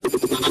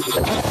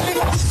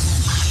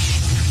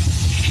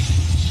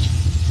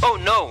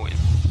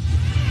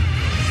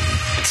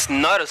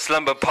not a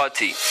slumber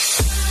party.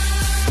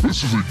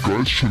 This is a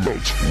Guys Chill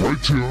Out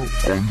right here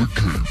on The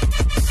Cave.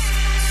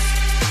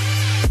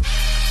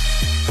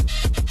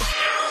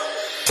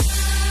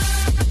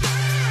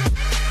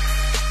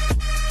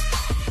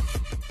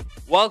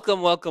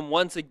 Welcome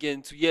once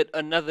again to yet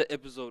another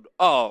episode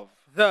of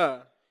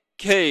The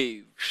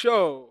Cave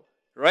Show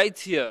right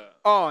here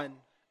on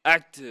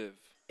Active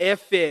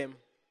FM.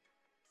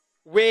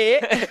 Where?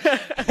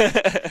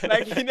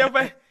 Like he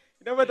never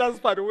does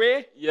part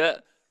where Yeah,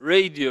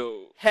 radio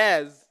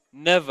has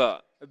never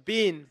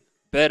been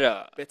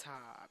better. better.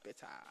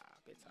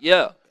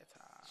 Yeah.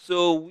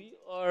 So we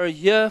are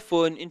here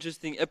for an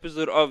interesting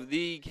episode of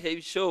The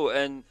Cave Show,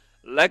 and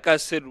like I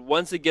said,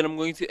 once again, I'm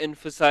going to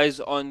emphasize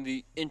on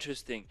the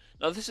interesting.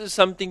 Now, this is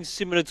something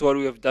similar to what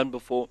we have done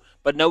before,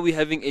 but now we're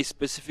having a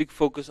specific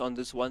focus on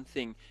this one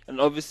thing. And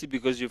obviously,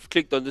 because you've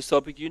clicked on this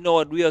topic, you know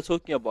what we are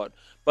talking about.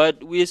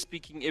 But we are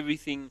speaking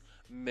everything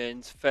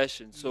men's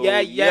fashion. So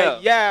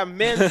Yeah,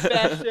 men's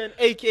fashion,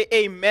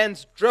 aka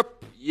men's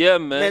drip. Yeah,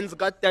 man. Men's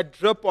got that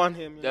drip on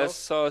him, you know. That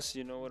sauce,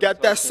 you know what Got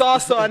I'm that talking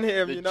sauce on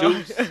him, The you know.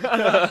 juice.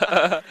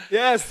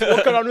 Yes,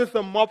 walk around with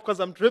a mop because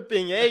I'm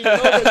dripping. Hey, you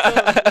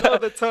know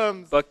the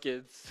terms.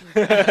 Buckets.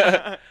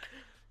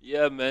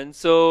 Yeah, man.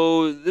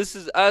 So this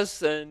is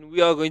us, and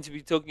we are going to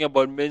be talking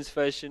about men's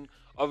fashion,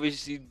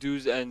 obviously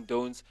do's and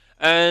don'ts.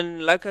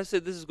 And like I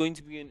said, this is going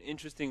to be an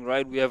interesting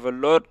ride. We have a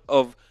lot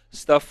of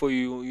stuff for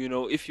you. You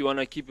know, if you want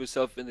to keep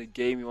yourself in the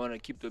game, you want to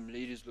keep them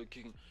ladies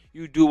looking,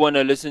 you do want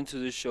to listen to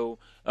the show.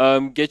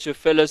 Get your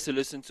fellas to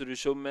listen to the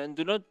show, man.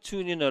 Do not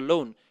tune in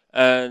alone,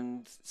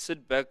 and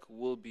sit back.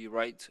 We'll be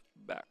right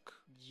back.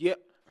 Yep.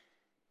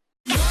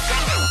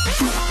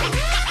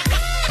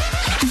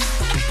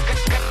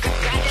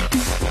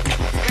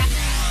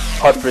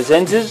 Hot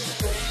presenters,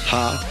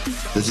 Hi,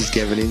 this is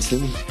Gavin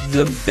Inston.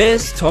 the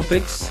best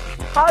topics,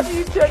 How do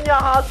you turn your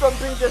house from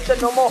being just a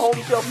normal home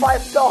to a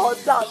 5-star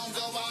hotel?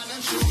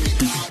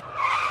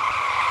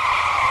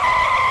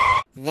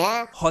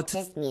 The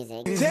hottest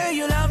music.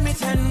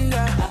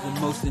 the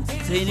most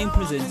entertaining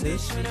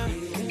presenters,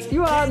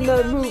 You are on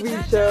the movie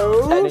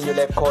show. And in your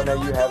left corner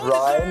you have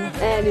Ryan.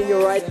 And in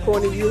your right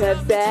corner you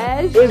have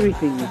Dash.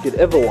 Everything you could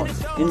ever want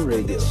in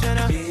radio.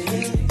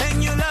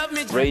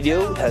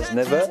 Radio has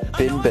never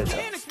been better.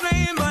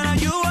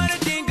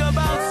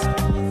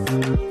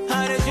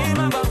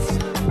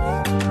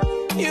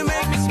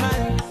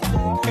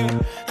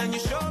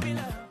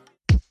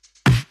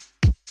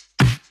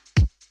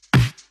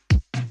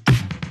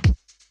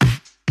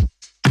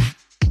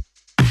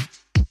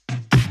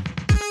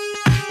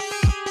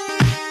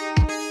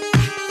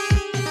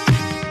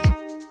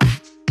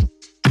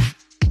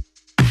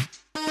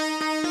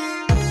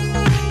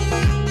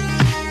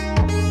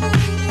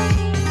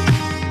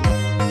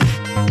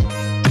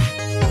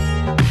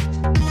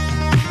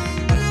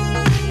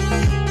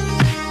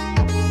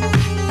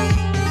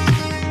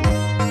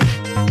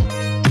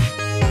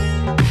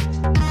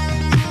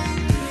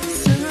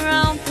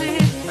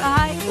 Surrounded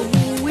by a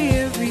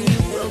weary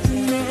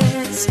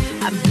wilderness,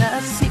 I'm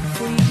lovesick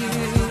for you.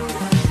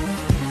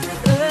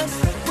 Earth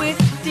with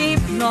deep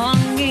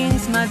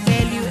longings, my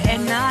value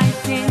and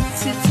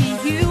identity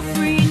you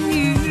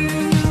renew.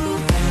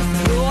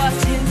 Your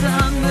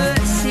tender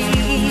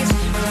mercies,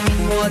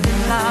 more than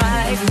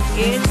life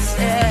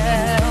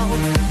itself.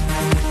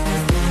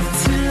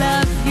 To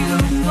love you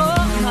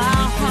more, my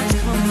heart's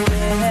compelled.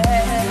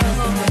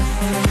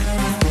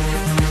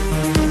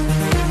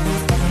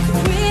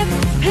 With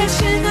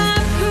passion I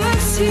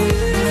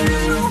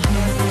pursue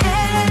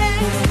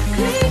and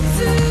cling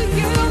to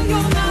you.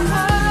 You're my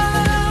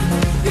all,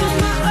 you're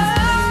my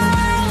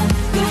all,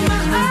 you're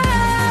my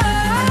all.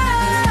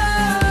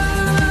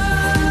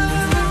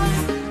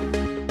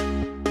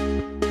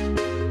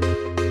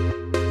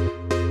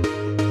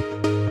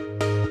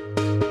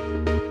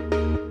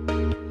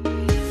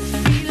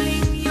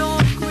 Feeling your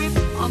grip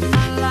on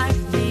my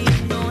life, the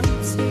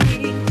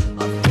anointing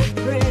of your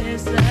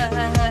presence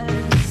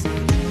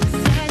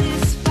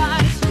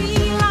satisfies me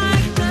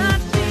like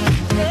nothing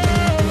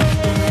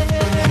else.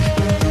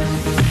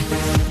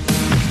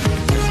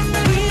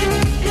 With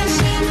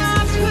passion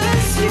I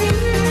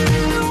pursue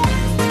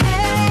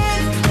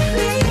and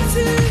cling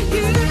to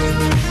you,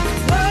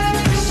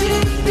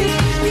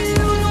 worshiping you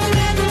no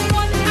matter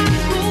what I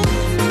go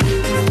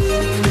through.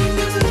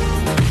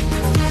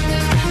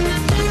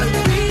 A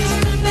rich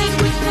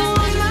banquet for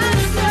my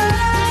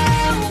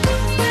soul,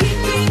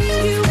 keeping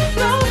you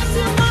close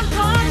to my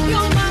heart.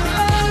 You're my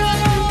all,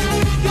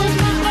 you're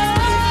my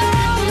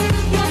all,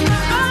 you're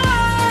my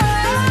all.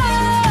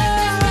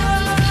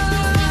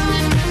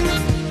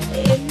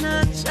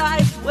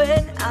 Energized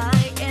when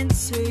I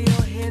enter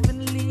your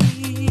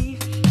heavenly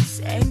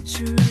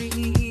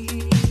sanctuary.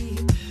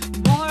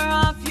 More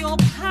of your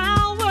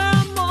power,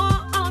 more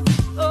of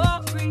your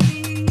glory.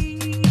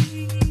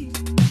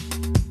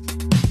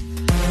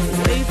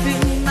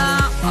 Waving my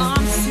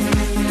arms to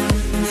you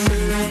in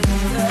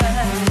surrender,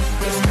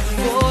 just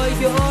for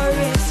your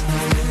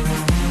rescue.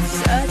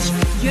 Such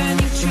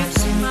yearning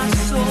trips in my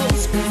soul,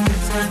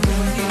 spending time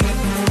with you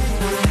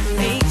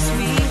makes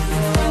me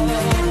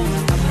whole.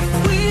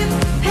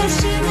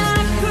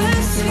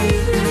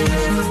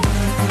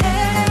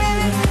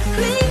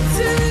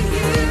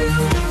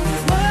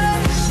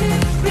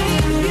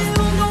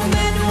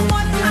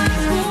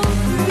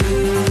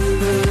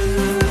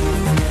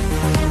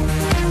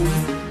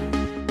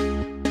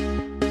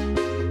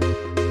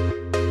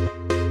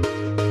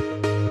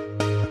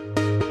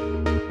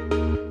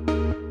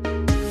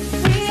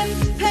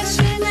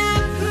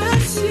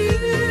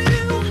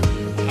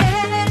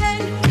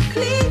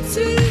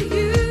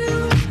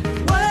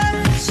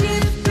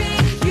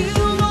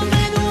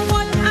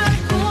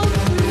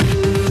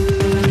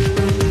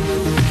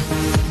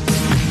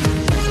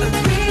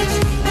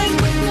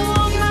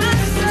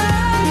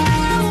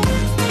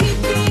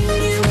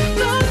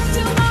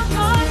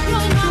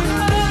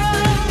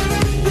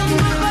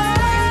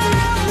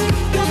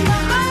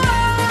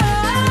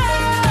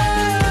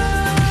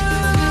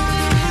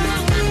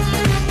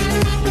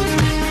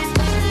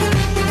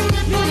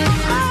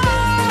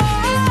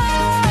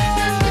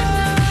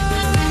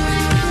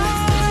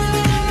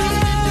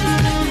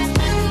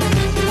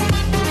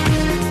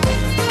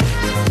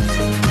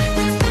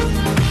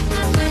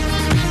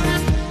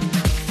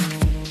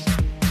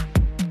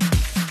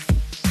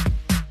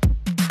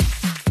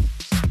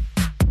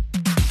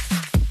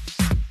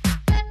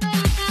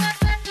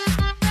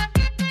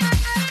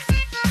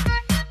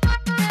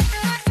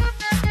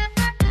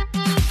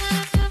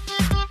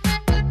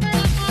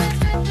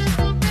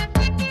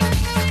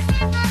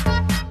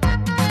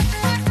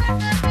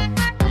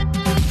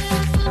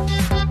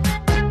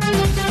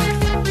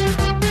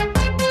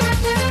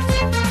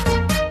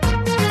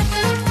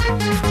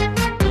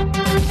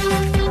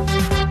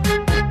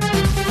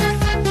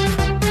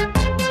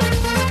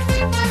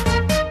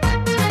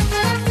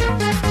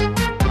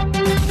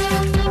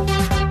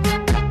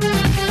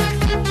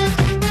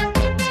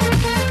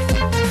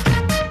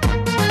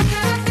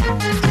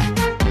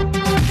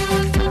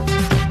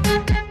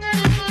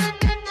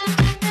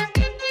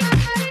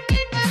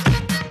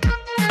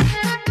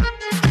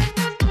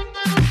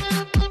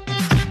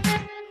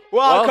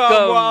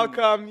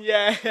 Welcome.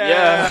 Yeah.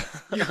 Yeah.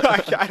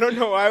 I don't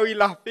know why we're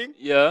laughing.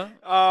 Yeah.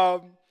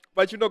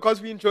 But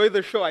because we enjoy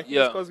the show. I think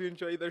Yeah. it's because we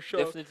enjoy the show.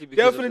 Definitely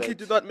because of Definitely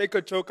that. do not make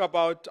a joke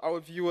about our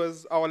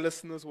viewers, our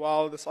listeners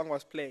while the song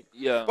was playing.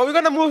 Yeah. But we're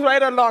gonna move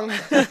right along.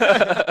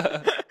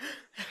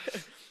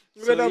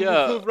 So,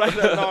 yeah. Move right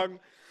along.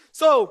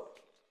 So,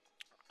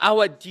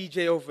 our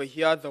DJ over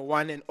here, the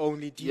one and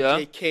only DJ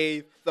Yeah.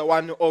 K, the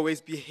one who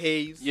always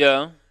behaves,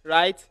 Yeah.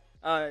 right?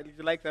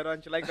 You like that one?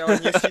 Do you like that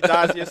one? Yes, he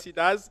does. Yes, he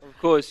does. Of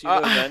course, you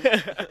know,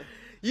 man.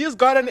 He's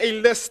gotten a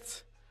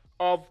list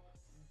of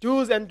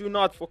do's and do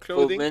not for For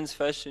clothing. men's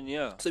fashion,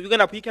 yeah. So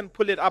we can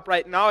pull it up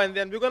right now, and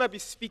then we're gonna be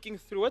speaking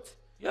through it,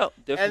 Yeah,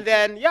 definitely. and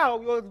then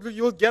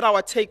you'll get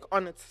our take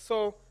on it.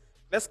 So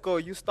let's go.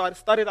 You start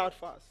it out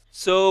fast.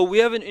 So we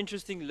have an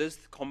interesting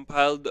list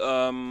compiled,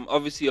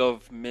 obviously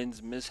of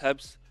men's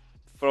mishaps,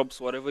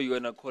 flops, whatever you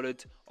wanna call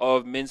it,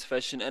 of men's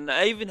fashion, and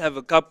I even have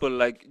a couple,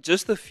 like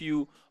just a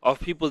few of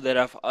people that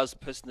I've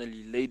asked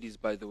personally, ladies,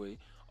 by the way,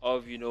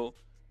 of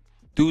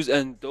do's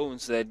and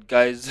don'ts that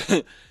guys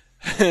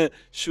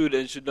should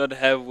and should not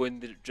have when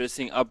they're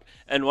dressing up.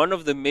 And one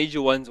of the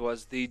major ones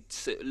was the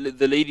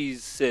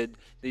ladies said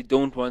they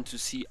don't want to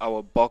see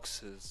our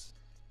boxes.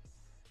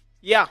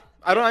 Yeah,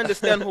 I don't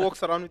understand who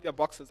walks around with their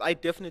boxes. I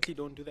definitely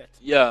don't do that.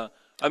 Yeah,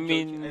 I Joking,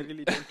 mean, I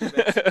really don't do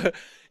that.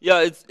 yeah,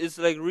 it's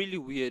like really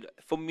weird.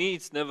 For me,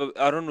 it's never.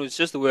 I don't know. It's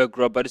just the way I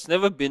grew up, but it's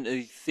never been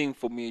a thing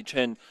for me. A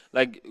trend.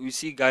 Like we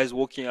see guys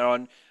walking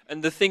around,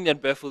 and the thing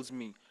that baffles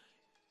me,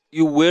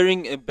 you're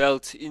wearing a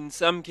belt. In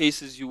some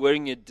cases, you're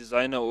wearing a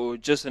designer or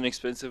just an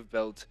expensive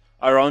belt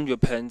around your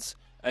pants,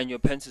 and your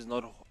pants is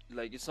not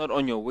like it's not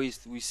on your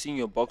waist. We're seeing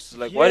your boxes.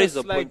 Like, what is the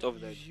Yes, like, point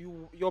of that?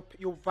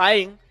 You're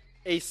buying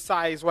a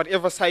size,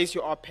 whatever size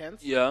you are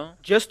pants, Yeah,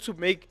 just to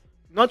make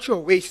not your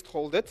waist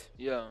hold it,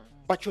 yeah.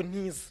 but your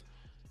knees.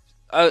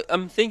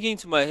 I'm thinking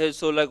to my head,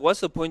 so like,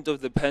 what's the point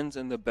of the pants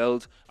and the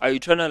belt? Are you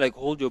trying to like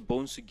hold your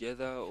bones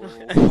together or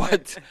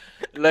what?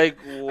 Like,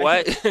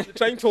 why? You're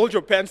trying to hold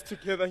your pants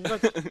together.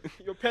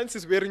 Your pants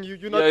is wearing you.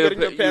 You're not Yeah,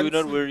 wearing your pants.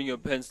 you're not wearing your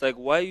pants. Like,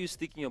 why are you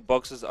sticking your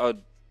boxes out?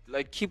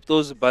 Like, keep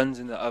those buns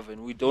in the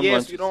oven. We don't want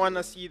Yes, to you don't see want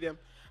to them. see them.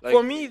 Like-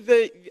 For me,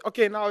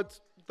 now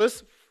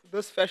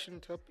this fashion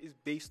tip is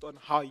based on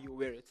how you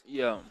wear it.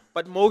 Yeah,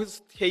 But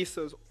most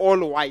cases, all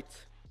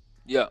white.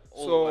 yeah.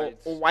 All So white.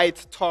 a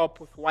white top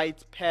with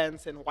white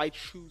pants and white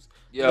shoes.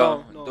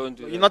 Yeah, no, don't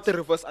do You're that. not the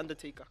reverse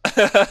Undertaker.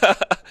 The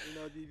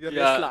Yeah.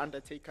 wrestler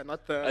Undertaker,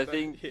 not the. I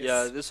think, yes.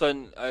 yeah, this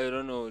one, I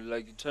don't know,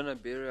 like, trying to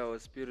bury our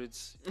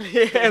spirits.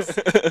 yes,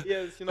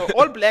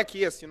 all black.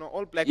 Yes,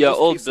 all black. Yeah, those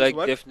all cases black,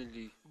 work.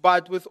 definitely.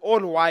 But with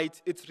all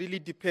white, it's really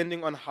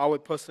depending on how a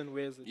person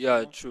wears it.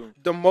 Yeah, true.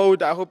 The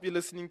mode. I hope you're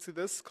listening to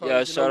this. 'Cause,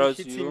 Yeah, shout you're out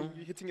to you.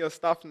 You're hitting your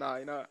stuff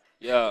now.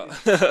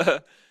 Yeah.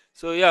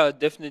 So, yeah,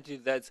 definitely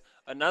that's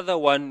another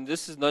one.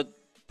 This is not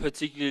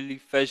particularly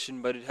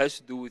fashion, but it has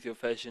to do with your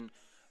fashion.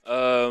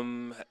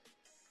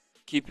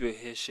 Keep your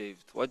hair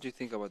shaved. What do you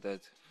think about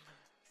that?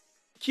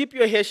 Keep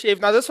your hair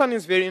shaved. Now, this one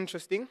is very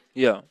interesting.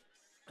 Yeah.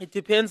 It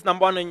depends,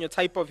 number one, on your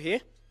type of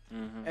hair,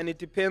 Mm-hmm. and it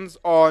depends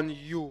on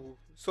you.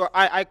 So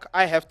I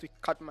have to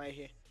cut my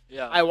hair.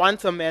 Yeah. I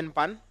want a man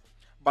bun,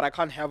 but I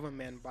can't have a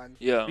man bun.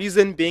 Yeah.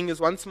 Reason being is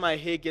once my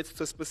hair gets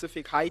to a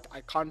specific height,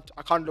 I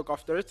can't look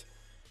after it.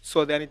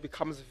 So then it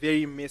becomes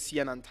very messy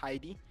and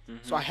untidy.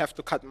 So I have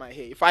to cut my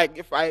hair.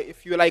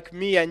 If you're like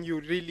me and you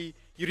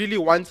really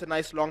want a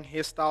nice long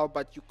hairstyle,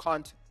 but you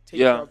can't take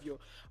Yeah. care of your.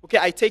 Okay,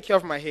 I take care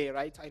of my hair,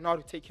 right? I know how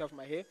to take care of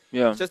my hair.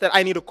 Yeah. It's just that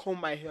I need to comb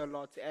my hair a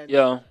lot, and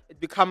Yeah. it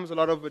becomes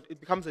it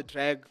becomes a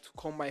drag to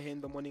comb my hair in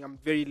the morning. I'm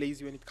very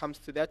lazy when it comes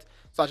to that,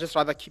 so I just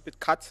rather keep it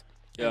cut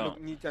Yeah. and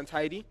look neat and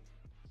tidy.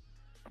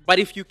 But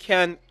if you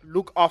can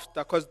look after,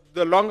 because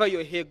the longer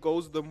your hair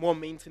goes, the more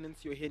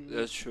maintenance your hair needs.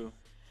 That's true.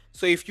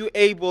 So if you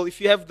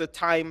have the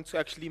time to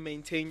actually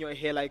maintain your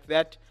hair like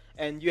that,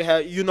 and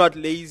you're not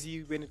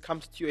lazy when it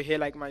comes to your hair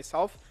like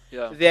myself,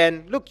 Yeah.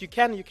 then look, you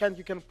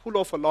can pull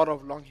off a lot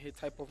of long hair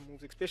type of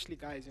moves, especially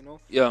guys.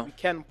 Yeah. We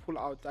can pull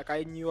out. Like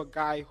I knew a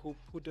guy who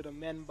did a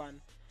man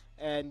bun,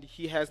 and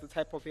he has the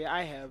type of hair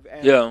I have,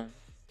 and Yeah.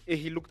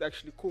 he looked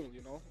actually cool.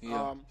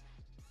 Yeah.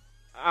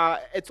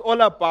 It's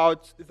all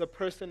about the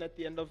person at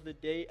the end of the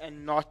day,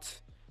 and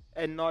not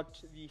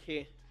the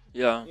hair.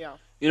 Yeah.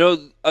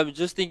 Yeah. I'm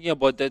just thinking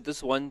about that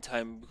this one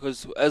time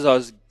because as I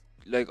was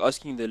like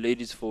asking the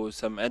ladies for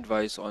some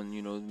advice on,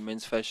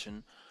 men's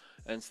fashion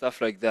and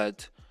stuff like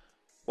that,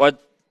 what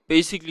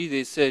basically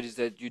they said is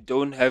that you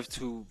don't have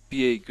to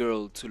be a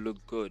girl to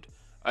look good.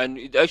 And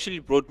it actually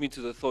brought me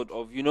to the thought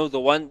of,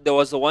 there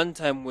was the one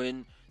time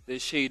when the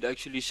shade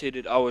actually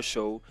shaded our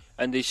show,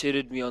 and they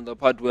shaded me on the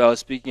part where I was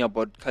speaking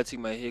about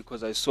cutting my hair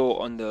because I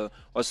saw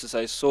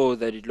I saw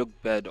that it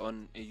looked bad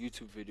on a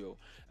YouTube video,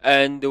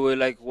 and they were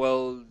like,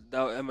 "Well,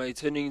 now am I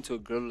turning into a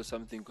girl or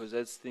something?" Because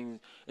it's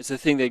a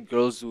thing that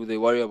girls do. They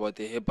worry about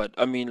their hair, but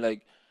I mean,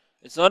 like,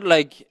 it's not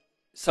like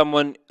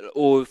someone,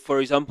 or for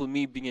example,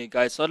 me being a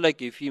guy, it's not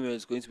like a female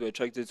is going to be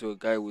attracted to a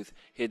guy with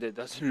hair that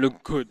doesn't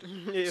look good.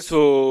 Yes.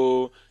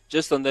 So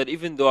just on that,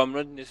 even though I'm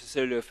not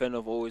necessarily a fan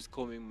of always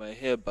combing my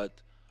hair, but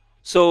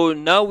So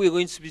now we're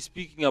going to be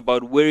speaking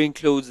about wearing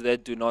clothes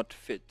that do not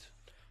fit.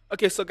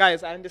 Okay, so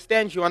guys, I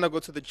understand you want to go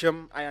to the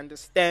gym. I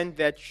understand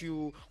that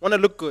you want to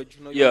look good.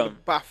 You know, you Yeah. want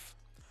to buff.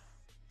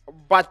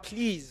 But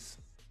please,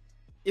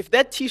 if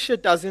that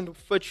T-shirt doesn't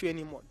fit you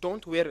anymore,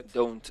 don't wear it.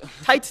 Don't.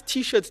 Tight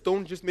T-shirts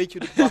don't just make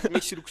you look buff; it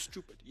makes you look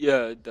stupid.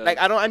 Yeah, it does. Like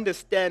I don't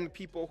understand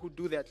people who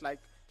do that. Like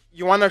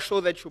you want to show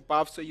that you're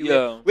buff, so you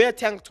Yeah. wear a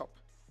tank top.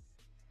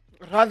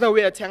 Rather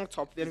wear a tank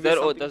top than Is wear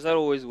that something. does that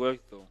always work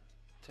though?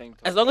 Tank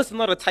top. As long as it's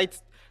not a tight,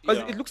 because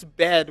Yeah. it looks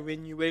bad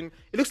when you're wearing.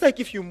 It looks like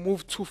if you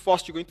move too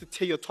fast, you're going to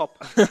tear your top.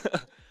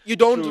 You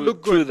don't True,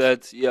 look good. True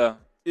that. Yeah.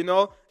 You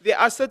know, there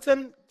are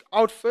certain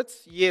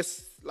outfits,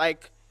 yes,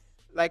 like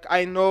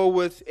I know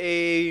with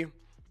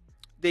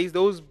there's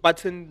those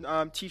button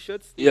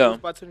T-shirts, Yeah. those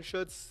button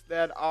shirts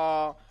that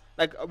are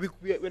like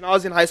when I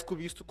was in high school,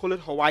 we used to call it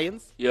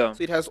Hawaiians. Yeah.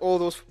 So it has all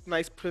those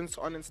nice prints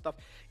on and stuff.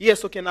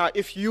 Yes, okay. Now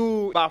if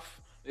you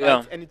buff, right,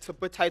 Yeah. and it's a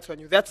bit tight on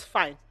you, that's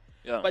fine.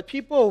 Yeah. But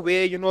people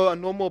wear, you know, a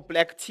normal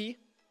black tee,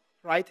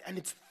 right, and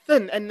it's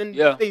thin, and then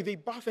Yeah. they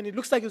buff, and it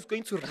looks like it's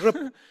going to rip.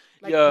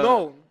 Like Yeah.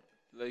 no,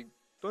 Like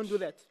don't do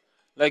that.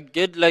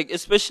 get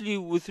especially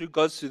with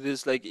regards to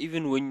this, like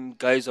even when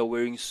guys are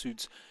wearing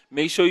suits,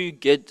 make sure you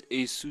get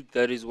a suit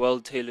that is well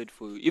tailored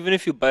for you. Even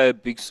if you buy a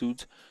big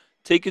suit,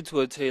 take it to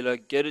a tailor,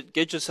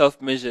 get yourself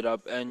measured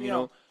up, and you Yeah.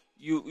 know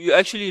you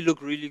actually look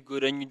really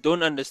good, and you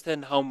don't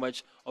understand how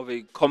much of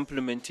a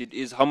compliment it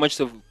is, how much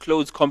of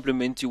clothes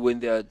compliment you when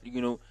they are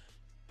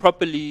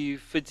properly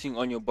fitting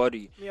on your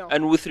body. Yeah.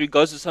 And with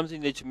regards to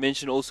something that you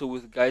mentioned also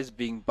with guys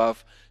being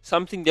buff,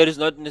 something that is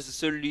not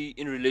necessarily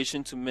in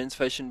relation to men's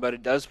fashion but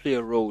it does play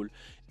a role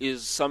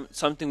is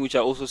something which I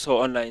also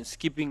saw online,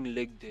 skipping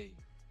leg day.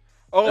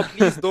 Oh,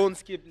 please don't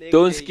skip leg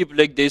Don't day. skip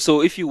leg day.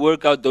 So if you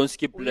work out, don't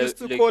skip We leg used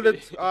to leg call day.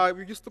 it.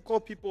 We used to call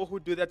people who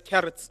do that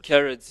carrots.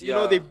 Carrots, You yeah.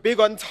 know, they're big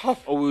on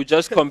top. Or we'll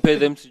just compare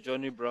them to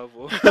Johnny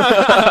Bravo.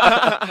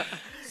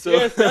 So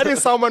Yes, that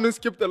is someone who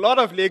skipped a lot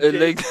of leg a day.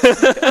 leg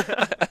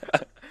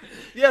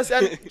Yes,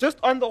 and just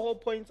on the whole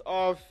point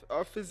of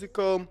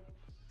physical,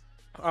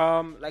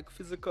 like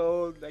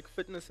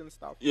fitness and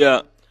stuff.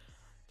 Yeah.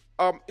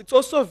 It's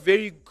also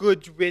very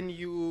good when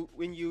you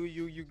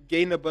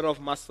gain a bit of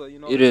muscle, you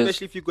know, It is.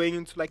 especially if you're going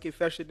into like a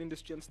fashion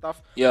industry and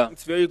stuff. Yeah.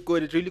 It's very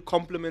good. It really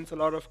complements a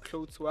lot of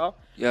clothes well.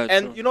 Yeah,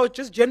 And true. you know,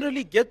 just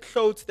generally get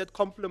clothes that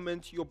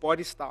complement your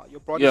body style, your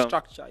body Yeah.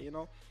 structure, you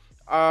know.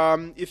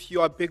 If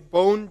you are big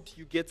boned,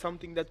 you get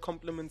something that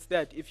complements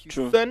that. If you're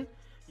True. thin,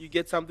 you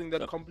get something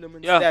that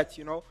complements Yeah. that,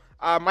 you know.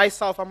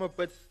 Myself, I'm a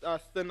bit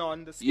thinner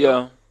on the scale.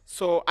 Yeah.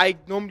 So I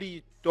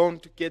normally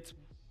don't get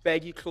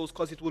baggy clothes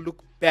because it will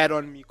look bad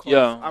on me because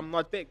Yeah. I'm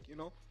not big, you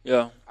know.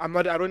 Yeah.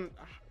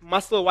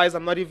 Muscle wise,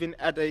 I'm not even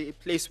at a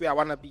place where I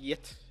want to be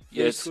yet.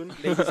 Very Yes. soon,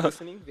 ladies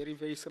listening, very,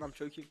 very soon, I'm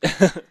joking.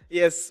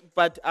 Yes,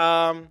 but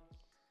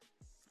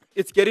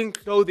it's getting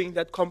clothing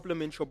that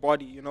complements your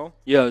body, you know.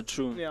 Yeah,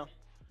 true. Yeah.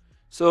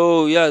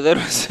 So yeah, that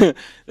was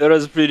that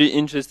was pretty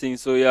interesting.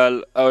 So yeah,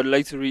 I would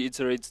like to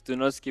reiterate: do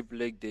not skip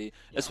leg day,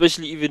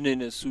 especially even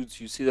in a suit.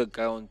 You see the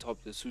guy on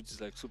top, the suit is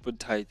like super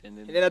tight, and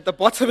then And then at the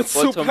bottom, it's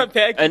bottom- super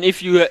baggy. And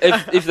if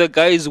if the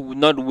guy is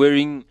not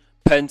wearing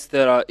pants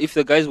that are, if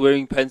the guy's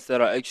wearing pants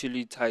that are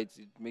actually tight,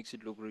 it makes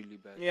it look really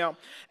bad. Yeah,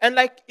 and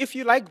like if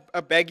you like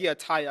a baggy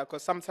attire,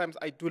 because sometimes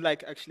I do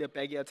like actually a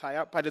baggy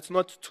attire, but it's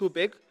not too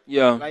big.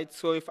 Yeah. Right.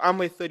 So if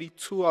I'm a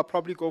 32, I'll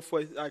probably go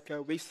for like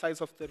a waist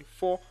size of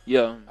 34.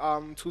 Yeah.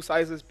 2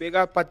 sizes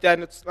bigger. But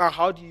then it's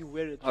how do you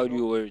wear it? How do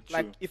you wear it?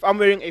 Like True. if I'm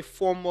wearing a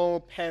formal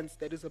pants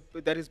that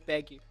is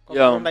baggy, 'cause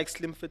Yeah. I don't like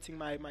slim fitting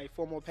my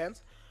formal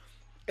pants.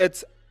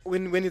 It's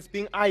when it's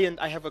being ironed,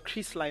 I have a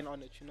crease line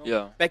on it. You know.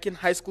 Yeah. Back in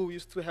high school, we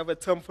used to have a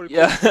term for it.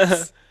 Yeah. called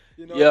whoops,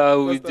 you know? Yeah, It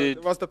was we the- did.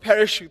 It was the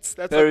parachutes.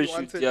 That's what we Parachute.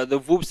 wanted. Yeah, the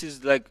whoops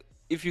is like,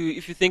 if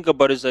you think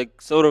about it, it's like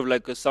sort of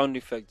like a sound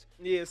effect.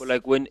 Yes. For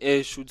like when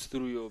air shoots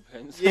through your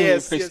pants.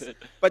 Yes, yes.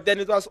 But then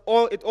it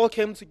all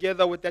came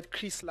together with that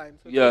crease line.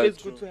 So it's Yeah, always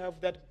true. good to have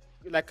that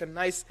like a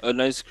nice A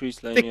nice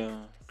crease line. thick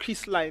Yeah.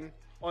 crease line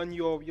on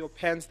your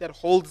pants that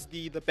holds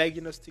the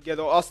bagginess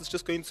together, or else it's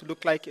just going to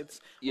look like it's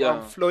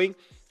Yeah. flowing.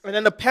 And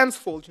then the pants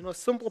fold, you know,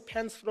 simple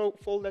pants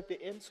fold at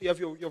the end, so you have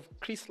your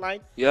crease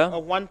line, Yeah.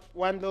 one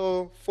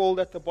little fold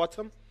at the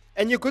bottom,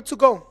 and you're good to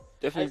go.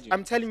 Definitely.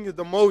 I'm telling you,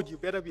 the mode, you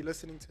better be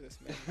listening to this,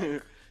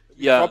 man.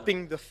 Yeah.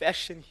 Dropping the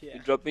fashion here.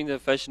 We're dropping the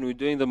fashion. We're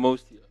doing the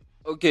most here.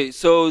 Okay,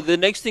 so the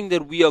next thing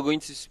that we are going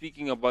to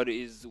speaking about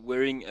is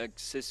wearing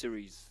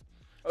accessories.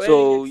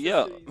 So Wearing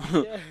yeah,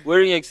 accessories, yeah.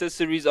 wearing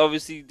accessories.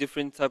 Obviously,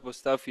 different type of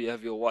stuff. You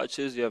have your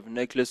watches. You have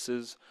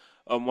necklaces.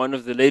 One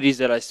of the ladies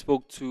that I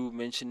spoke to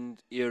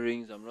mentioned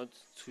earrings. I'm not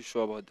too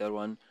sure about that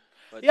one.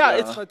 But Yeah,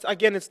 it's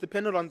again, it's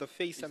dependent on the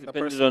face it's and the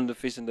dependent person. on the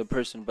face and the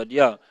person. But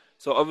yeah,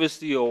 so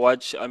obviously your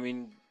watch. I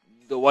mean,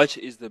 the watch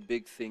is the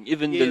big thing.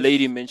 Even the Yes.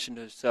 lady mentioned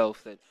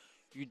herself that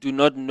you do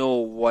not know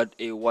what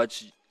a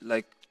watch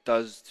like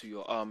does to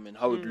your arm and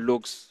how it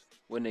looks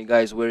when a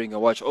guy is wearing a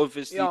watch.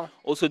 Obviously, Yeah.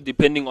 also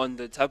depending on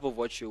the type of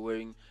watch you're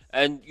wearing,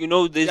 and you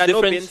know there's Yeah,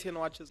 no different. Ben 10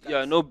 watches, guys.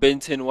 Yeah, no Ben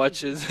 10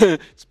 watches,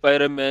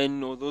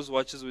 Spider-Man, or those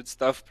watches with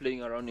stuff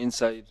playing around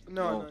inside.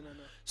 No.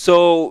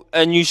 So,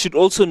 and you should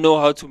also know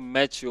how to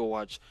match your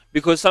watch,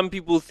 because some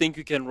people think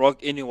you can rock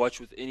any watch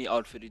with any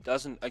outfit. It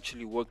doesn't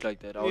actually work like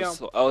that. Yeah.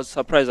 I was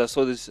surprised. I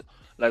saw this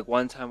like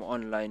one time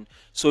online.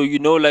 So you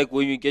know, like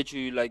when you get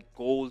you like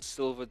gold,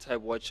 silver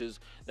type watches,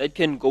 that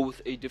can go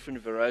with a different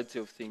variety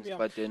of things. Yeah.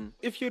 But then,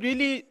 If you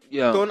really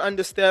Yeah. don't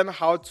understand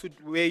how to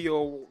wear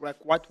your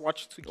like what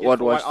watch to get What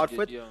for watch what to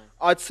get, outfit, yeah.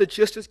 I'd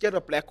suggest just get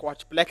a black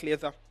watch, black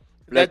leather.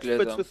 Black that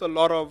leather. fits with a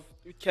lot of.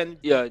 It can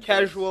be Yeah, it does.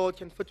 casual. It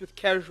can fit with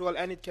casual,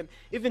 and it can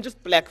even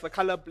just black, the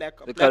color black.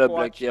 A the black color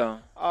watch, black, yeah.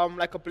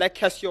 like a black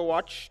Casio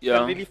watch, Yeah.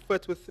 can really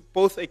fit with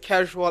both a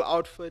casual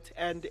outfit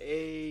and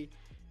a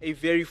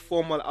very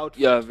formal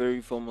outfit. Yeah, very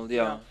formal,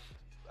 yeah.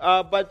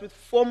 But with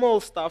formal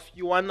stuff,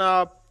 you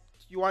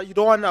don't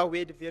wanna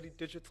wear the very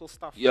digital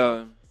stuff.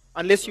 Yeah,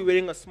 Unless you're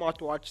wearing a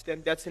smartwatch,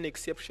 then that's an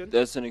exception.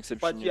 that's an exception.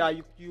 But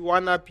yeah, you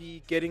wanna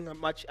be getting a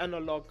much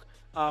analog.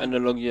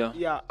 Analog,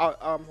 yeah.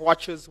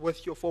 Watches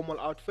with your formal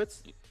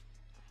outfits.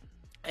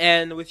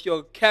 And with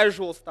your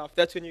casual stuff,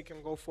 that's when you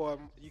can go for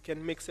you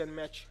can mix and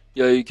match.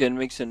 Yeah, you can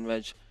mix and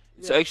match.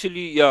 It's Yeah.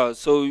 actually, yeah,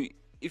 so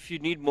if you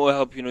need more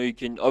help, you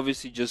can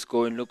obviously just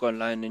go and look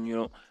online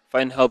and,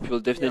 find help.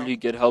 You'll definitely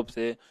get help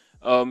there.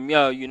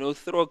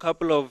 Throw a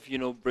couple of,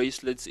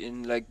 bracelets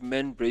in, like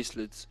men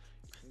bracelets.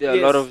 There are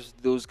a lot Yes.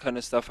 of those kind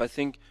of stuff. I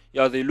think,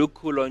 yeah, they look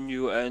cool on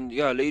you, and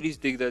yeah, ladies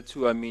dig that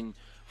too. I mean,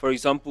 for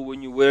example,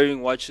 when you're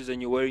wearing watches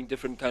and you're wearing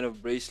different kind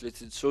of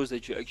bracelets, it shows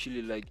that you're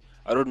actually like,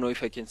 I don't know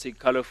if I can say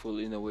colorful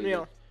in a way. Yeah.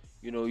 That,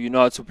 you know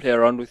how to play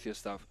around with your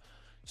stuff.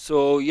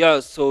 So yeah,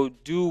 so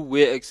do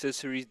wear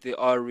accessories. They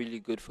are really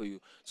good for you.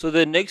 So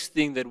the next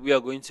thing that we are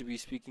going to be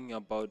speaking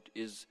about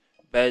is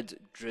bad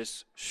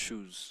dress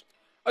shoes.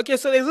 Okay,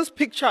 so there's this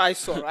picture I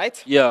saw,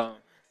 right? Yeah.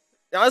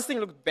 Now this thing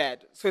looked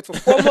bad. So it's a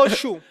formal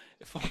shoe,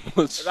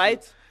 Almost.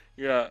 right?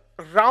 Yeah.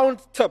 Round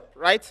tip,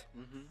 right?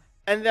 Mm-hmm.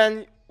 And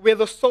then where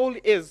the sole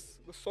is,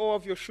 the sole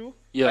of your shoe,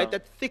 Yeah. right?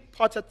 That thick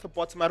part at the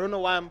bottom. I don't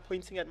know why I'm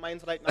pointing at mine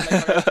right now,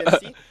 like you can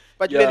see.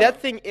 But Yeah. where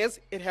that thing is,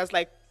 it has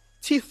like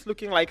teeth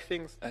looking like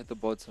things. At the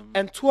bottom.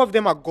 And two of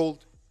them are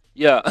gold.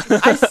 Yeah.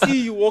 I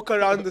see you walk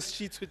around the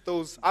streets with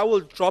those. I will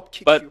drop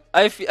kick But you.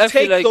 I feel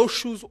Take like those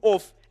shoes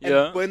off and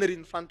Yeah. burn it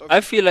in front of I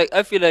you. feel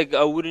like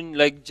I wouldn't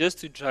like just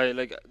to try.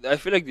 Like I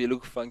feel like they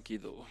look funky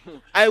though.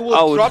 I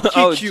will drop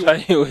I would kick you.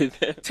 try with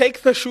them.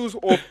 Take the shoes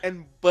off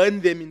and burn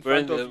them in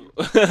Burn front of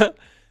them. you.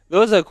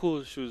 Those are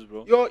cool shoes,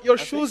 bro. Your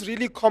shoes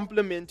really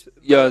complement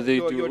Yeah, they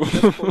your do.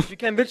 dress code. You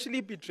can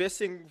literally be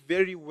dressing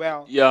very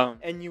well Yeah,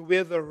 and you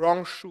wear the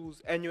wrong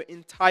shoes and your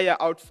entire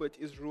outfit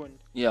is ruined.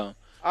 yeah,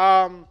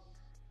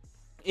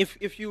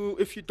 If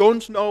you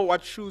don't know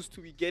what shoes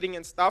to be getting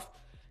and stuff,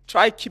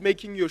 try keep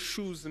making your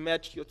shoes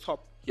match your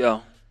top.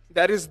 yeah.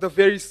 That is the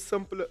very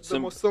simple, the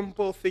Sim- most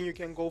simple thing you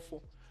can go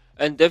for.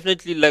 And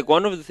definitely, like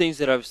one of the things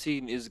that I've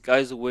seen is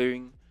guys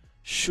wearing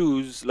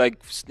shoes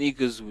like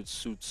sneakers with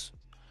suits.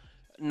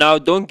 Now,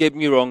 don't get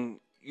me wrong.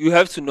 You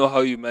have to know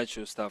how you match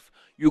your stuff.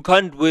 You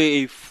can't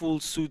wear a full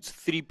suit,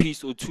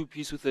 3-piece or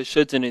 2-piece with a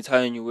shirt and a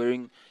tie, and you're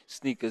wearing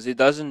sneakers. It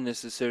doesn't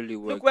necessarily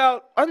work. Look,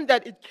 well, on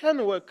that, it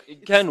can work.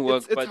 It can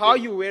work, It's but how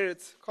then- you wear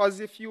it. Because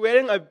if you're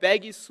wearing a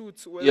baggy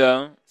suit with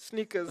Yeah.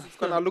 sneakers, it's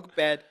gonna look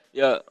bad.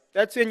 Yeah,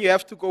 That's when you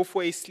have to go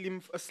for a slim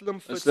fit. a slim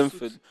suit.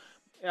 fit.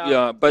 Yeah,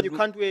 Yeah, but you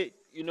can't wear.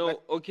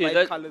 Okay, bright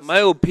that colours. my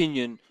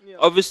opinion. Yeah.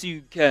 Obviously,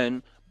 you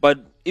can, but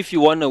if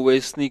you wanna wear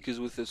sneakers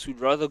with a suit,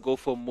 rather go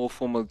for a more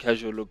formal,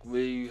 casual look,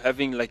 where you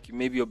having like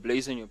maybe your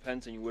blazer and your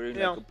pants, and you're wearing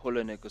Yeah. like a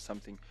polo neck or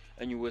something,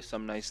 and you wear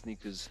some nice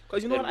sneakers.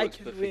 Because you know That what I works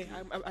can perfectly.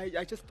 wear?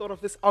 I just thought of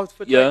this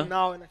outfit Yeah. right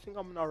now, and I think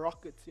I'm gonna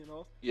rock it.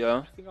 Yeah,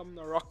 I think I'm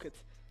gonna rock it.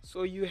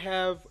 So you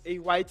have a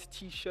white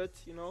T-shirt,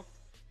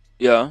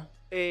 yeah,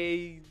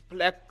 a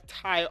black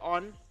tie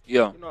on,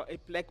 yeah, a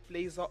black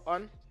blazer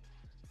on,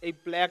 a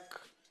black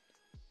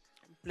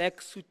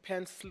suit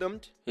pants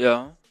slimmed,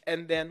 yeah.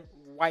 and then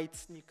white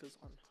sneakers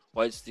on.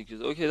 White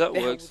sneakers. Okay, that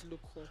That works. would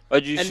look cool.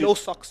 But you And should. no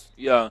socks.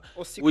 Yeah,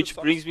 Or secret which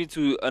socks. brings me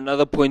to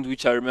another point,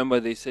 which I remember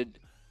they said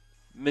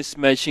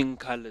mismatching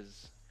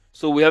colors.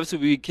 So we have to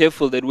be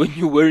careful that when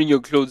you're wearing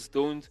your clothes,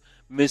 don't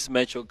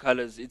mismatch your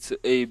colors. It's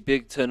a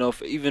big turn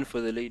off, even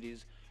for the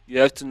ladies. You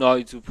have to know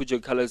how to put your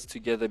colors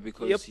together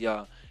because, Yep.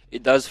 yeah,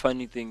 it does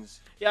funny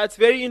things. Yeah, it's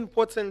very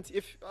important.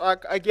 If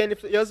again,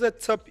 if here's a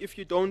tip, if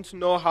you don't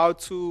know how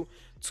to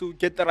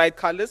get the right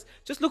colors,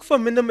 just look for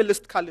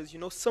minimalist colors.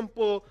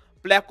 Simple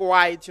black,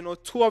 white.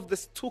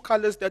 Two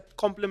colors that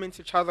complement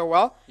each other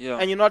well. Yeah.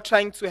 And you're not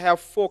trying to have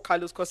 4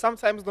 colors, because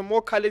sometimes the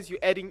more colors you're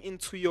adding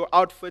into your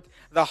outfit,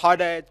 the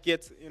harder it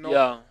gets.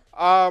 Yeah.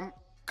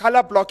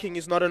 Color blocking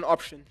is not an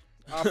option.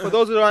 For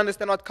those who don't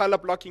understand what color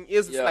blocking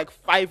is, it's Yeah. like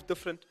 5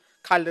 different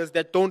colors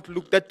that don't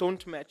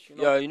match.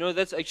 Yeah,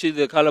 that's actually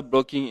the color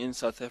blocking in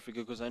South Africa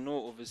because I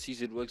know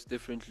overseas it works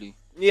differently.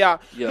 Yeah.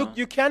 Yeah. Look,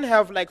 you can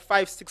have like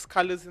 5, 6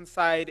 colors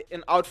inside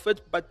an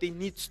outfit, but they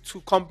need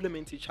to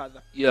complement each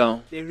other.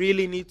 Yeah. They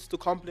really need to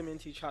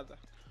complement each other.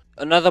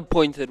 Another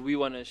point that we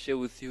want to share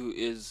with you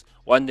is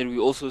one that we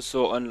also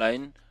saw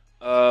online.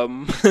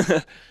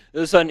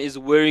 This one is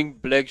wearing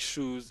black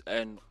shoes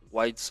and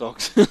white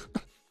socks.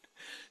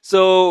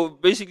 So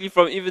basically,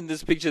 from even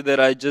this picture that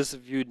I just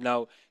viewed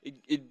now,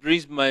 it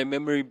brings my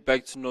memory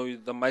back to know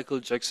the Michael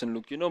Jackson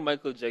look. You know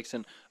Michael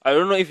Jackson. I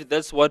don't know if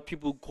that's what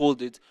people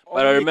called it,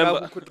 but I Only guy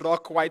remember who could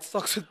rock white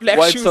socks with black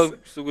white shoes.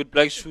 socks with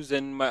black shoes,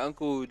 and my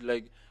uncle would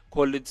like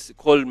call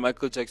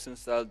Michael Jackson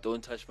style.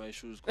 Don't touch my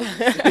shoes. 'Cause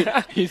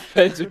his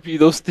pants would be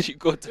those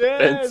 3/4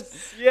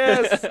 pants.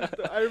 Yes, yes.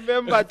 I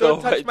remember. The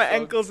Don't touch white my socks.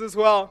 ankles as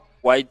well.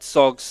 White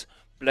socks,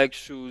 black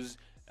shoes,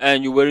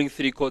 and you're wearing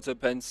 3/4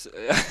 pants.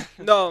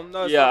 No,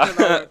 no, it's Yeah. not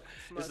gonna work.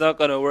 It's not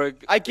gonna work.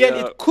 Again,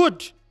 Yeah. it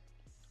could.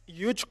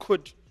 Huge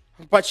could.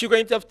 But you're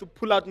going to have to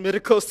pull out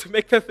miracles to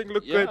make that thing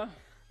look good. Yeah.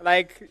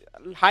 Like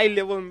high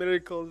level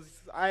miracles.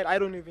 I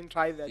don't even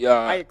try that. Yeah.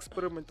 I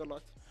experiment a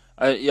lot.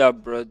 Yeah,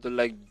 bro.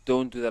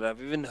 Don't do that.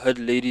 I've even heard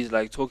ladies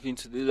like talking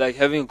to, like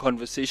having a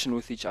conversation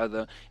with each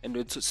other, and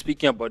they're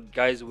speaking about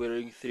guys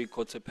wearing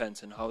 3/4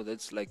 pants and how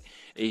that's like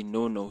a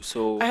no.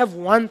 So I have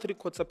one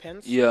 3/4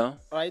 pants. yeah.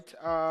 Right?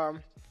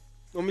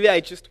 Normally I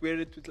just wear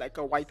it with like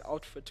a white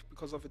outfit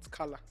because of its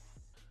color.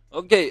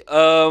 Okay.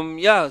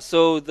 Yeah.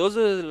 So those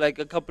are like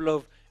a couple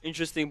of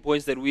interesting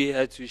points that we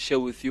had to share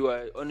with you.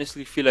 I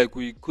honestly feel like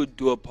we could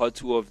do a part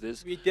 2 of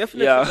this. We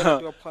definitely Yeah, gonna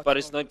do a part but two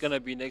it's of not this.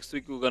 gonna be next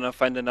week. We're gonna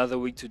find another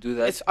week to do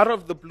that. It's out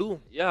of the blue.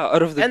 Yeah,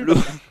 out of the And the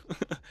blue.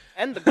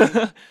 And the green.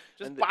 Just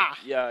And the- bah.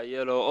 yeah,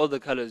 yellow, all the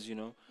colors, you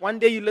know. One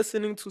day you're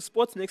listening to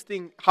sports, next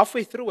thing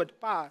halfway through it,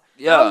 bah.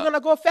 Yeah. Now we're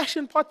gonna go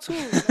fashion part 2.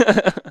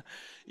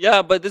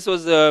 Yeah, but this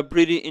was a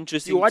pretty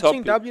interesting You're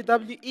watching topic.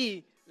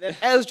 WWE. Then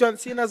as John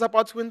Cena's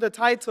about to win the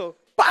title,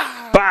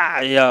 bah! Bah,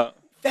 yeah.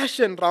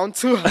 Fashion round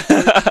 2.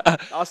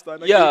 Last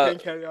one. Okay, Yeah. you can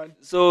carry on.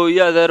 So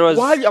yeah, that was.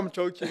 Why I'm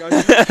joking. I'm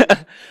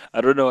joking.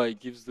 I don't know why he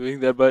keeps doing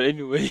that, but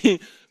anyway,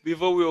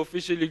 before we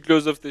officially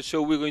close off the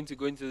show, we're going to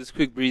go into this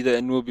quick breather,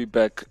 and we'll be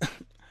back.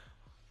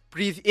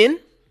 Breathe in.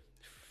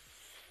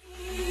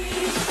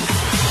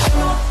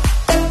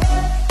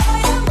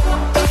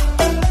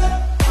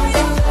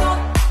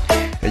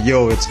 Hey,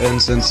 yo, it's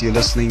Incense. You're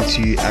listening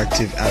to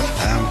Active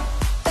FM.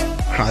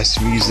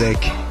 Christ music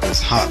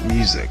is hot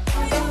music.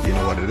 You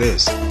know what it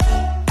is.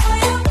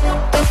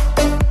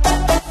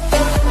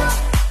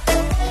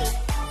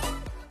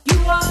 You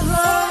are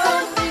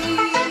holy,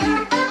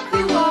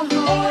 you are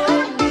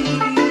holy,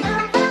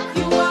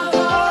 you are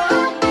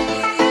holy,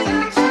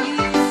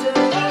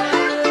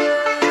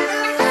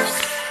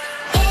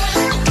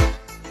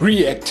 Jesus.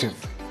 Reactive.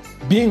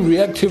 Being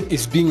reactive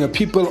is being a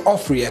people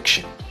of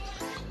reaction,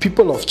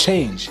 people of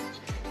change,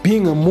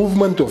 being a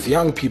movement of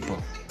young people.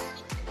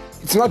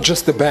 It's not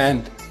just a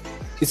band,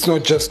 it's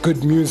not just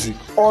good music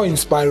or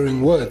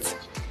inspiring words,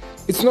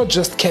 it's not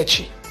just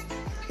catchy,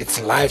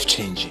 it's life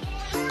changing.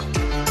 I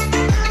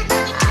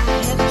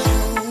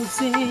have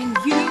chosen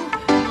you.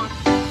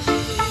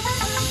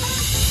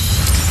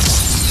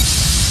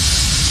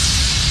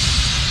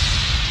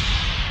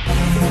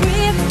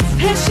 With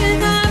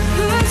passion I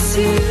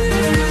pursue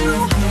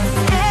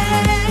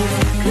and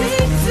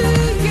cling to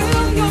you.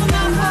 You're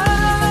my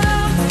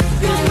all,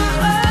 you're my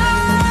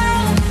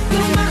all,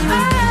 you're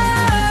my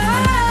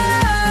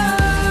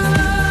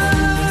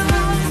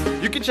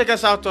all. You can check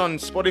us out on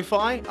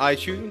Spotify,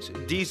 iTunes,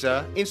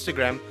 Deezer,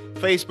 Instagram,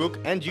 Facebook,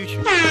 and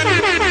YouTube.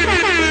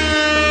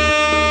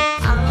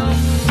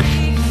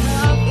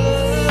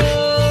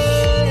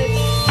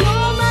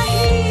 You're my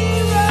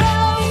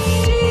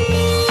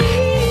hero,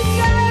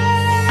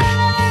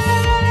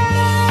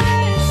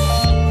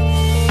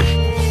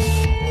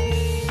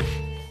 Jesus.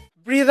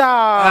 Breathe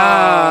out.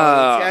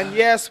 Ah. And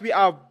yes, we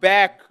are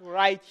back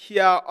right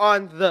here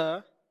on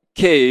the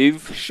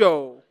Cave.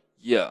 show.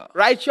 Yeah.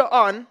 Right here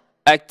on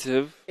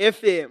Active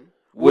FM,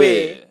 Where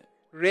where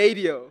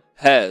radio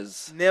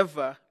has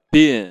never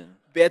been.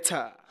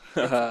 better.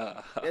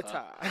 Better.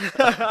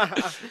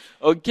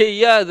 Okay,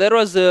 yeah, that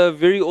was a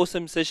very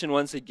awesome session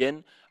once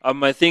again.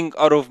 I think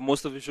out of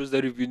most of the shows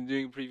that we've been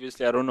doing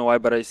previously, I don't know why,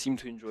 but I seem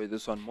to enjoy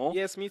this one more.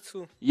 Yes, me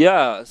too.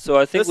 Yeah, so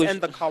I think This we and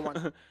the should- car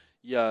one.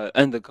 Yeah,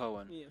 and the car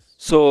one. Yes.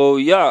 So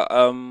yeah,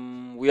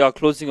 we are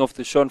closing off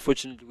the show.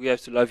 Unfortunately, we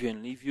have to love you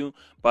and leave you.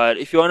 But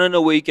if you want to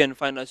know where you can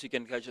find us, you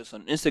can catch us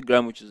on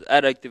Instagram, which is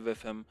at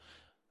ActiveFM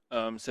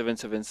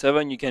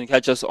 777. You can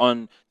catch us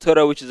on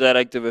Twitter, which is at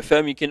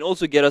ActiveFM. You can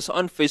also get us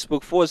on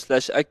Facebook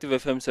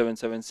 /ActiveFM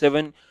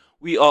 777.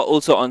 We are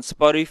also on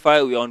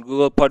Spotify. We are on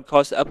Google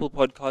Podcast, Apple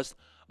Podcast.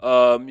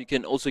 You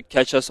can also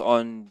catch us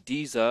on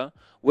Deezer.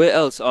 Where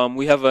else?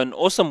 We have an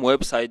awesome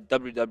website,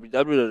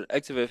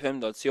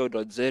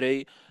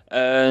 www.activefm.co.za.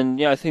 And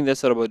yeah, I think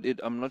that's about it.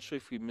 I'm not sure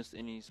if we missed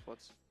any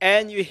spots.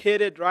 And you hit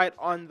it right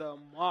on the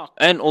mark.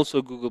 And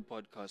also Google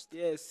Podcast.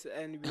 Yes,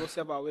 and we also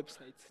have our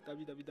website,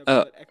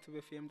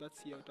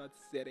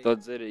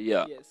 www.activefm.co.za. .za,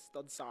 yeah. Yes,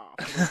 .za.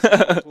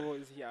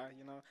 Is here,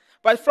 you know.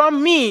 But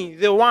from me,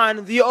 the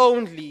one, the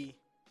only,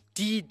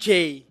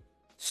 DJ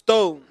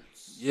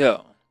Stones,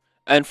 Yeah.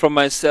 And from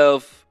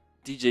myself,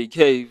 DJ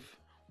Cave,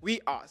 we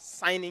are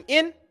signing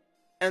in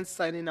and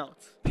signing out.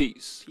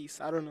 peace. Peace.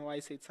 I don't know why I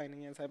said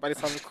signing in, but it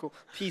sounded cool.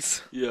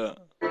 Peace. Yeah.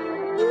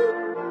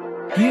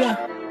 Yeah.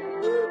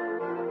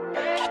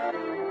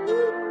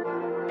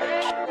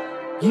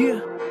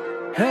 Yeah.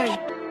 Hey.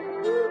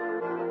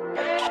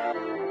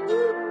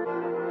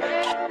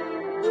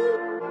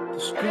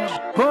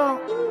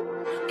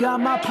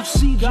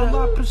 procedure.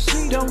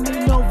 Don't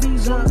need no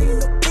visa.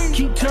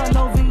 Keep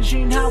tunnel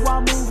vision, how I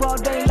move all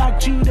day like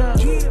Cheetah.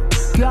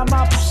 Got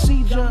my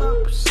procedure.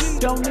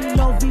 Don't need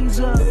no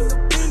visa.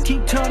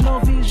 Keep tunnel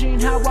vision,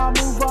 how I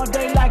move all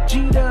day like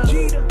Cheetah.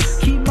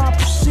 Keep my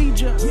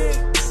procedure.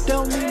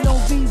 Don't need no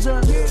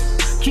visa.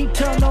 Keep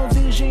tunnel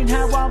vision,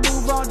 how I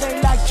move all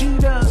day like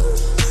Cheetah.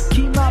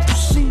 Keep my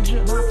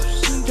procedure.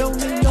 Don't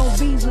need no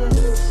visa.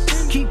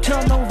 Keep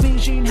tunnel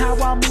vision, how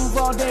I move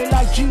all day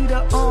like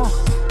Cheetah.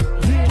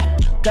 Yeah.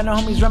 Got no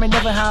homies rhyming,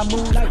 never how I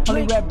move.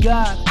 Only rap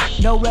God,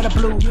 no red or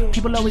blue.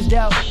 People always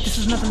doubt, this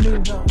is nothing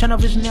new. Tunnel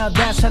vision now,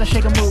 that's how to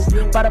shake a move.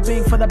 Bada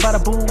bing for the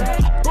bada boom.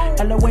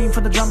 Ella Wayne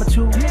for the drama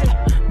too.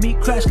 Meat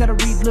crash, gotta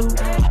read Lou.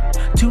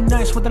 Too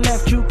nice with the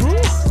left juke.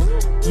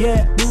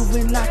 Yeah,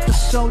 moving like a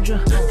soldier.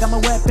 Got my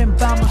weapon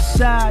by my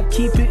side.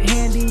 Keep it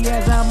handy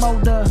as I'm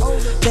older.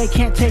 They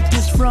can't take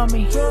this from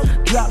me.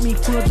 Drop me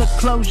for the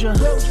closure.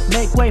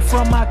 Make way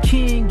for my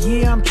king.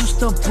 Yeah, I'm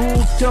just a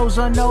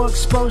bulldozer. No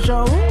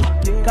exposure.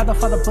 Got the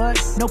father, but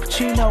no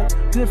Pacino.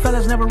 Good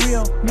fellas never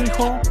real.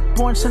 Mijo,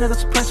 born sinner,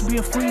 that's a price to be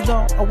a free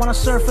though. I wanna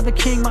serve for the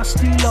king, my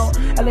stilo.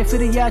 LA for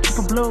the yacht,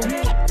 triple blue.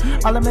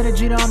 All I made a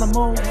Gina on the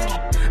move.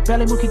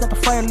 Valley Mookie got the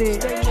fire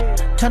lit.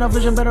 Tunnel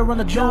vision, better run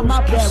the jump.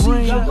 That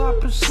ring.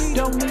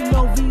 Don't need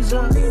no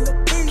visa.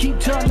 Keep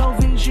tunnel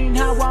vision,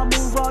 how I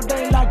move all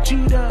day like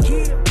Cheetah.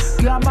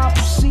 Got my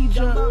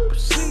procedure.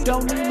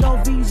 Don't need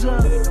no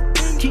visa.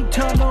 Keep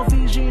tunnel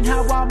vision,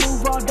 how I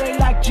move all day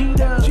like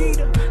Cheetah.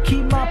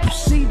 Keep my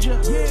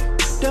procedure.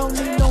 Don't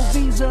need no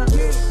visa.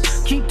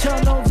 Keep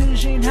tunnel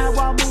vision, how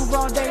I move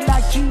all day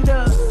like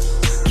Cheetah.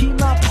 Keep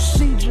my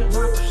procedure.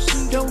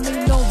 Don't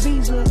need no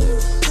visa.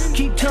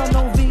 Keep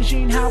tunnel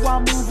vision, how I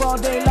move all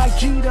day like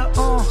Cheetah.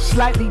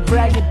 Slightly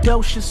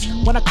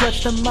braggadocious when I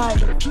clutch the mic.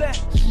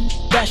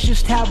 That's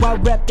just how I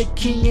rep the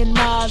king in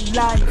my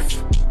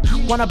life.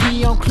 Wanna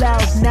be on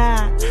cloud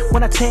 9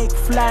 when I take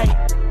flight.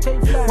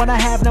 When I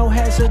have no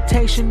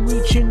hesitation,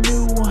 reaching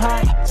new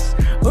heights.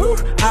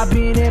 I've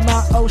been in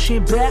my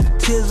ocean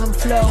baptism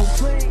flow.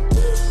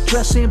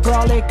 Dressing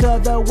brolic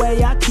the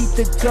way I keep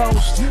the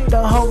ghost.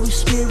 The Holy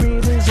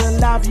Spirit is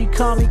alive, you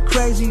call me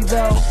crazy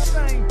though.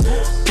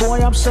 Boy,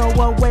 I'm so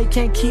awake,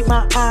 can't keep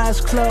my eyes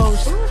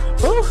closed.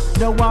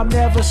 No, I'm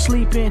never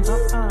sleeping,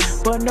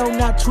 but no,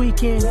 not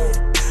tweaking.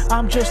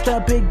 I'm just a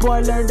big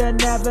boy, learn to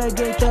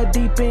navigate the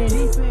deep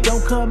end.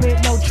 Don't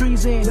commit no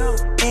treason,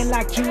 and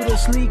like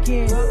Judas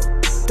leaking.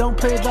 Don't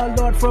play the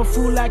Lord for a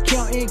fool like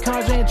counting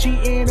cards and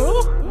cheating.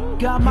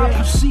 Got my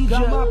procedure,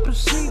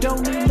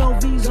 don't need no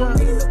visa.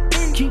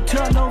 Keep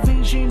tunnel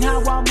vision, how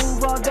I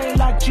move all day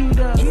like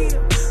Cheetah.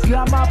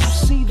 Got my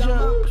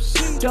procedure,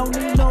 don't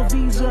need no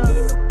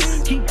visa.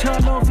 Keep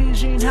tunnel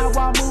vision, how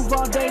I move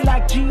all day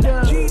like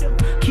Cheetah.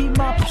 Keep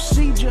my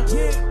procedure,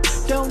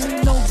 don't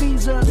need no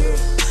visa.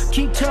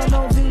 Keep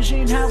tunnel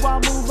vision, how I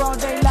move all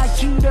day like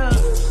Cheetah.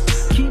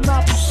 Keep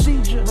my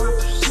procedure,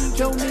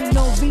 don't need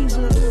no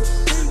visa.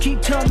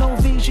 Keep tunnel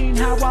vision,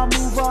 how I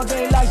move all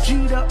day like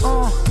Cheetah.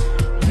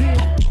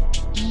 Yeah.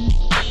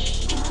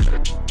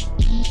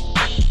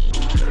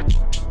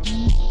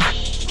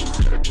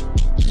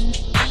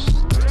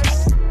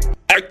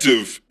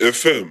 Active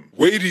FM.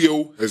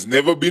 Radio has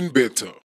never been better.